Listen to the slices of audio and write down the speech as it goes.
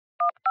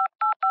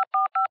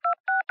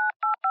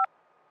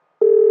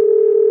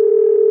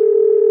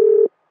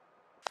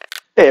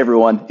Hey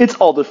everyone, it's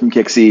Aldo from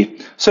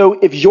Kixie. So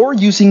if you're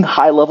using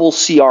HighLevel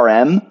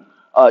CRM,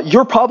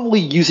 you're probably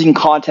using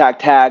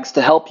contact tags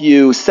to help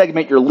you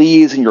segment your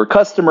leads and your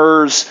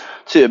customers,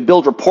 to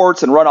build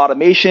reports and run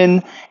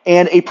automation.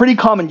 And a pretty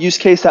common use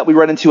case that we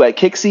run into at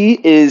Kixie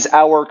is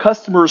our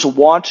customers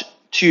want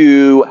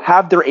to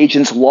have their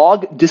agents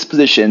log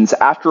dispositions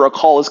after a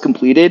call is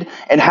completed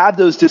and have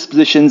those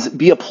dispositions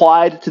be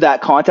applied to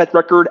that contact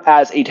record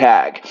as a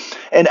tag.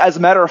 And as a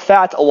matter of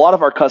fact, a lot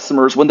of our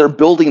customers, when they're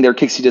building their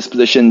Kixie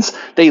dispositions,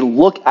 they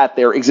look at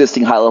their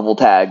existing HighLevel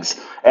tags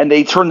and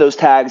they turn those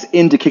tags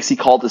into Kixie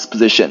call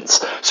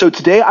dispositions. So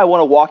today I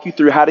want to walk you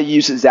through how to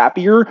use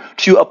Zapier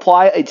to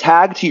apply a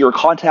tag to your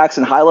contacts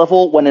in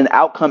HighLevel when an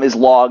outcome is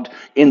logged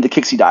in the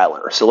Kixie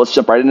dialer. So let's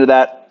jump right into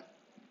that.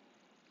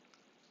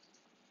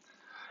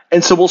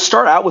 And so we'll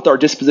start out with our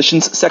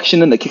dispositions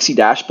section in the Kixie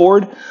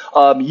dashboard.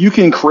 You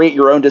can create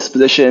your own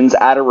dispositions,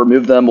 add or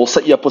remove them. We'll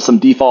set you up with some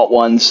default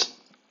ones.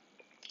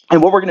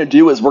 And what we're going to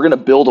do is we're going to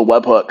build a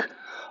webhook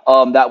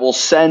that will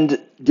send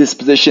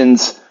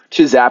dispositions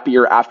to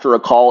Zapier after a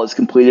call is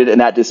completed and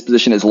that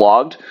disposition is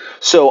logged.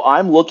 So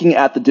I'm looking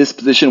at the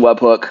disposition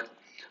webhook,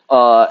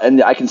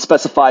 and I can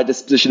specify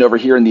disposition over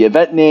here in the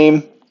event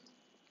name.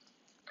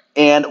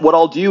 And what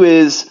I'll do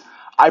is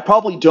I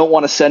probably don't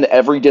want to send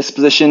every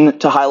disposition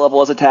to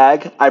HighLevel as a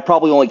tag. I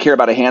probably only care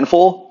about a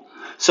handful.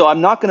 So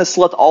I'm not going to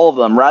select all of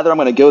them. Rather, I'm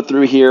going to go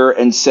through here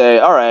and say,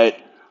 all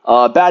right,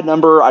 bad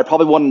number. I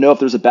probably want to know if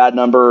there's a bad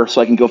number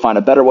so I can go find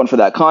a better one for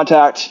that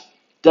contact.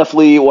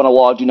 Definitely want to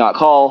log do not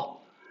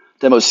call.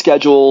 Demo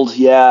scheduled.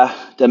 Yeah.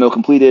 Demo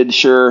completed.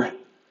 Sure.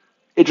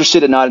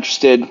 Interested and not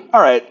interested.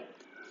 All right.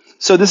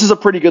 So this is a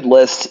pretty good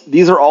list.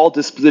 These are all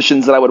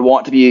dispositions that I would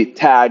want to be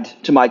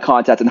tagged to my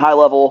contact in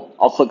HighLevel.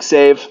 I'll click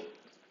save.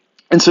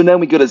 And so then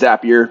we go to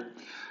Zapier,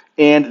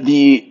 and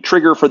the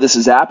trigger for this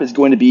zap is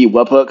going to be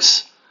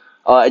webhooks,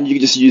 and you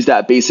can just use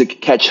that basic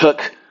catch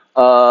hook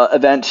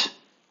event.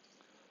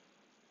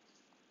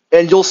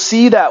 And you'll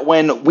see that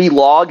when we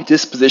log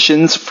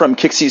dispositions from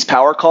Kixie's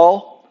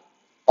PowerCall,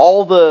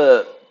 all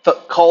the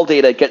call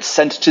data gets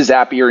sent to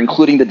Zapier,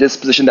 including the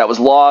disposition that was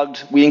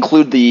logged. We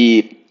include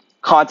the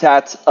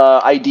contact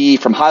ID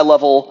from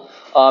HighLevel.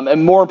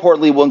 And more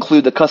importantly, we'll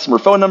include the customer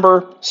phone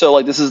number. So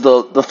like this is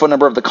the phone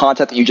number of the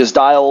contact that you just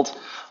dialed.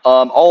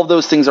 All of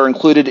those things are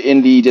included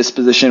in the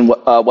disposition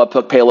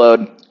webhook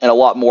payload and a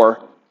lot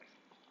more.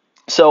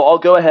 So I'll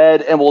go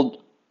ahead and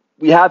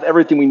we have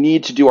everything we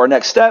need to do our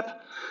next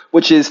step,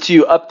 which is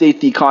to update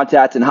the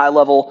contact in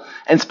HighLevel.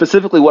 And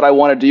specifically what I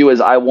want to do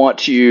is I want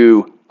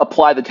to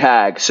apply the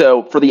tag.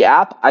 So for the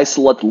app, I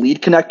select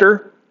lead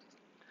connector.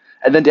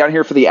 And then down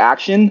here for the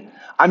action,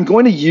 I'm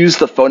going to use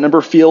the phone number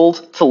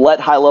field to let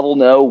HighLevel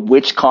know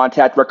which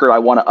contact record I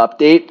want to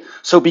update.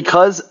 So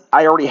because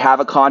I already have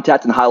a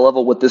contact in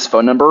HighLevel with this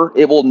phone number,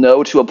 it will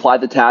know to apply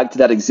the tag to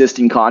that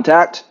existing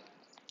contact.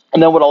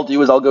 And then what I'll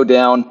do is I'll go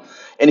down,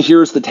 and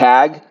here's the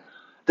tag.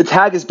 The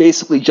tag is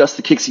basically just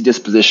the Kixie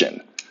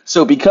disposition.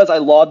 So because I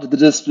logged the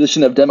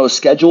disposition of demo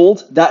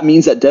scheduled, that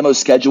means that demo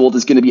scheduled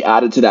is going to be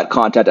added to that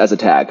contact as a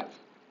tag.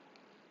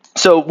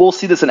 So we'll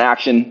see this in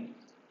action.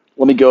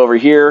 Let me go over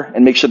here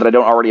and make sure that I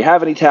don't already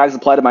have any tags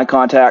applied to my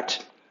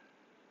contact.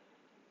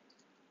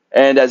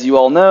 And as you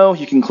all know,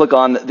 you can click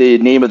on the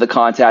name of the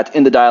contact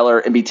in the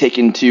dialer and be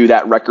taken to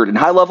that record in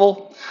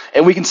HighLevel.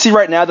 And we can see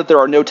right now that there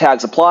are no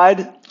tags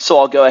applied. So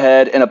I'll go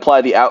ahead and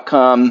apply the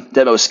outcome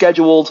demo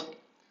scheduled.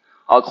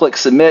 I'll click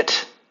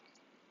submit.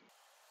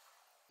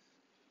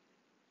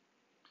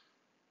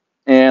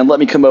 And let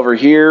me come over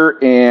here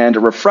and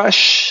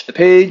refresh the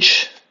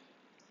page.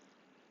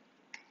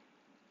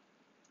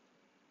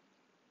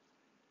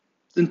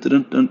 Dun,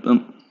 dun, dun,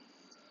 dun.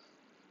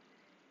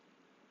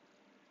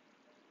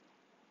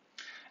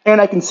 And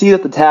I can see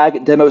that the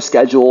tag demo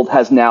scheduled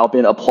has now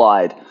been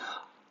applied.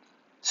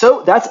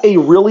 So that's a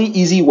really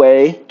easy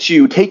way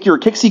to take your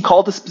Kixie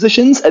call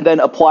dispositions and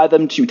then apply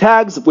them to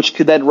tags, which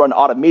could then run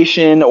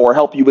automation or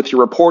help you with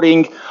your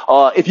reporting.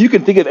 If you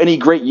can think of any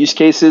great use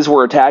cases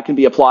where a tag can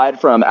be applied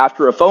from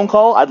after a phone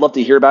call, I'd love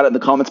to hear about it in the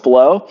comments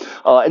below.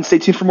 And stay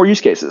tuned for more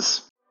use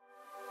cases.